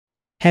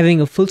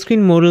Having a full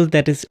screen modal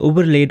that is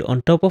overlaid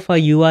on top of our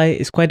UI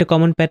is quite a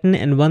common pattern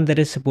and one that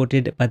is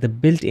supported by the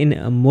built-in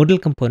modal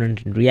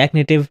component in React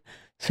Native.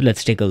 So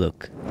let's take a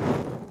look.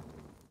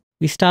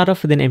 We start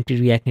off with an empty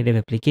React Native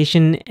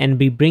application and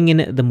we bring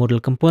in the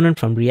modal component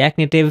from React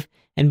Native,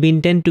 and we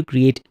intend to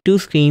create two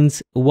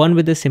screens, one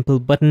with a simple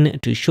button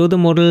to show the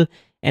modal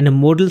and a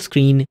modal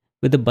screen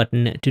with a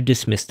button to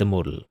dismiss the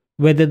modal.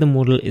 Whether the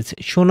modal is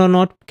shown or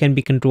not can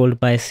be controlled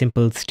by a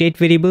simple state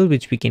variable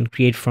which we can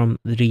create from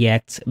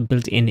React's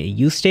built-in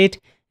useState,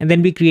 and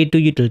then we create two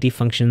utility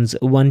functions,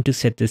 one to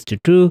set this to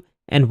true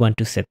and one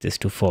to set this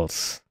to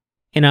false.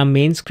 In our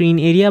main screen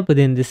area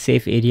within this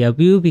safe area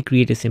view, we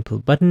create a simple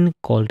button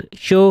called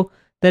show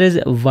that is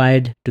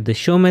wired to the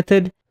show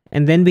method,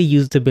 and then we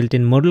use the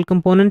built-in modal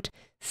component,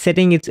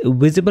 setting its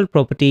visible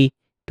property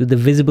to the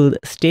visible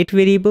state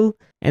variable,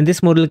 and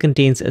this modal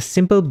contains a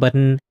simple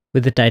button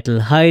with the title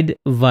hide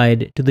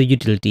wired to the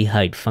utility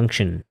hide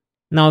function.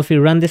 Now if we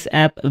run this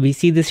app, we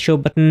see this show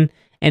button,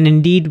 and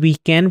indeed we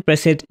can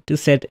press it to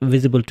set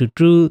visible to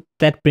true.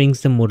 That brings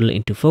the modal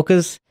into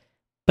focus.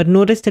 But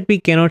notice that we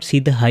cannot see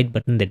the hide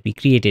button that we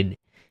created.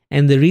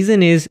 And the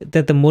reason is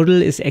that the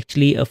modal is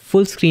actually a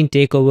full screen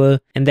takeover,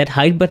 and that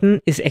hide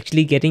button is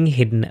actually getting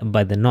hidden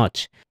by the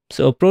notch.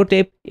 So a pro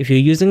tip, if you're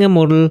using a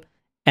modal,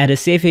 add a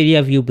safe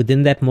area view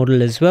within that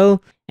modal as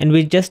well, and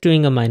we're just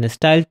doing a minor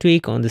style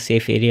tweak on the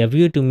safe area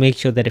view to make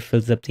sure that it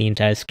fills up the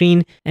entire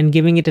screen and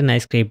giving it a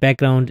nice gray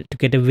background to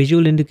get a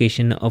visual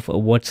indication of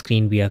what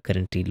screen we are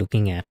currently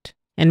looking at.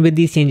 And with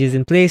these changes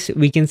in place,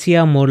 we can see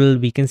our modal,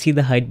 we can see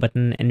the hide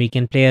button, and we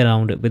can play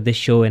around with the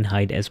show and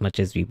hide as much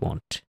as we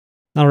want.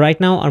 Now right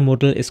now our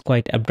modal is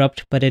quite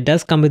abrupt, but it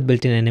does come with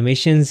built-in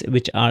animations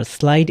which are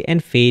slide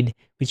and fade,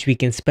 which we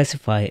can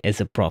specify as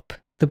a prop.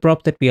 The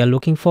prop that we are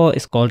looking for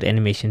is called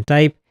animation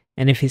type,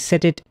 and if we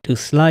set it to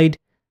slide,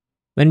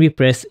 when we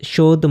press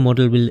show, the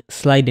modal will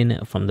slide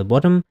in from the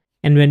bottom,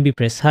 and when we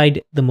press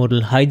hide, the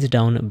modal hides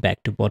down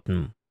back to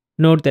bottom.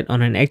 Note that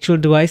on an actual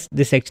device,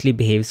 this actually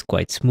behaves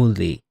quite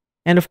smoothly.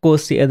 And of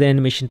course, the other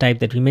animation type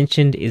that we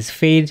mentioned is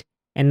fade,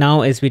 and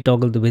now as we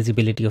toggle the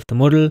visibility of the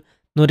modal,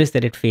 notice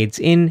that it fades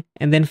in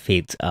and then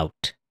fades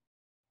out.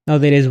 Now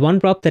there is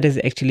one prop that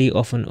is actually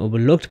often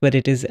overlooked, but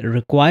it is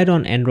required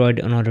on Android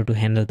in order to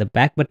handle the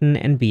back button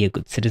and be a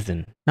good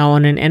citizen. Now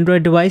on an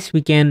Android device,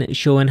 we can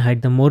show and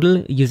hide the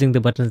modal using the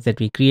buttons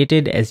that we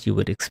created as you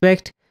would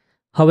expect.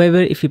 However,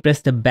 if you press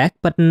the back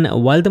button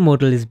while the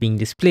modal is being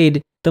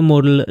displayed, the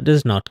modal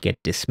does not get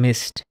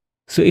dismissed.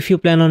 So if you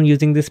plan on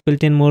using this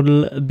built-in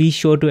modal, be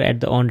sure to add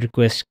the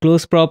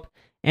onRequestClose prop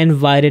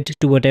and wire it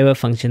to whatever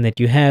function that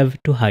you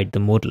have to hide the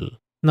modal.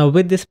 Now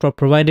with this prop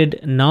provided,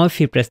 now if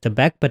you press the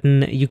back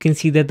button, you can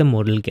see that the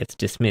modal gets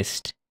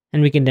dismissed.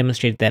 And we can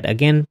demonstrate that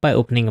again by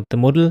opening up the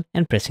modal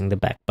and pressing the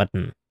back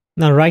button.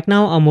 Now right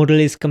now our modal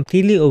is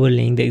completely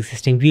overlaying the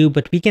existing view,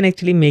 but we can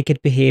actually make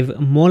it behave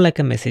more like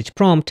a message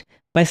prompt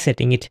by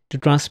setting it to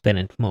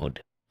transparent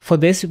mode. For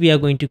this, we are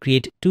going to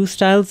create two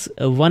styles,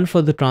 one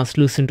for the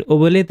translucent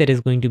overlay that is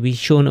going to be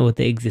shown over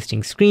the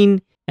existing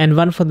screen, and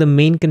one for the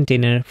main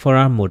container for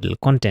our modal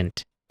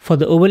content. For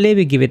the overlay,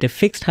 we give it a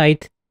fixed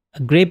height, a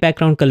gray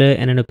background color,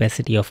 and an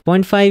opacity of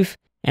 0.5.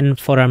 And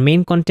for our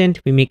main content,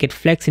 we make it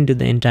flex into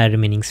the entire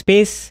remaining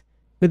space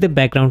with a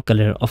background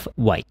color of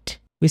white.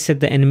 We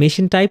set the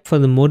animation type for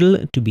the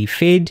modal to be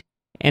fade,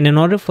 and in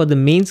order for the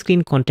main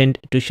screen content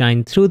to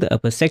shine through the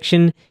upper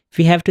section,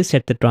 we have to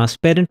set the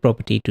transparent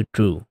property to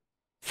true.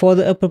 For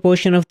the upper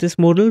portion of this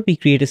modal, we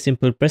create a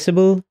simple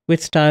pressable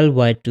with style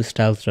wired to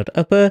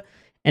styles.upper,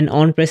 and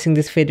on pressing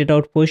this faded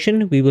out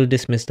portion, we will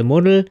dismiss the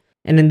modal,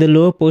 and in the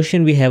lower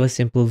portion, we have a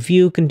simple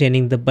view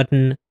containing the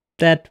button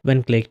that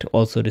when clicked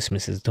also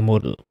dismisses the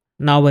modal.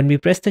 Now when we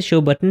press the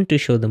show button to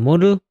show the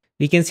modal,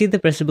 we can see the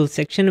pressable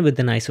section with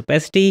a nice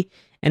opacity,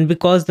 and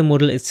because the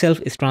modal itself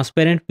is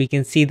transparent, we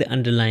can see the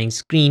underlying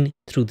screen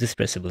through this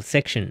pressable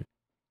section.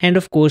 And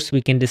of course,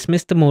 we can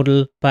dismiss the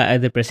modal by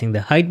either pressing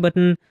the hide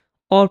button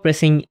or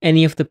pressing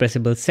any of the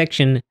pressable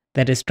section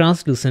that is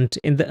translucent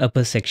in the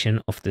upper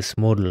section of this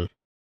modal.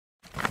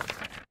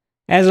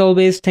 As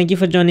always, thank you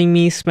for joining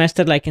me. Smash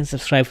that like and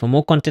subscribe for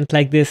more content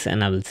like this,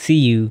 and I will see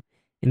you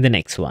in the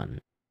next one.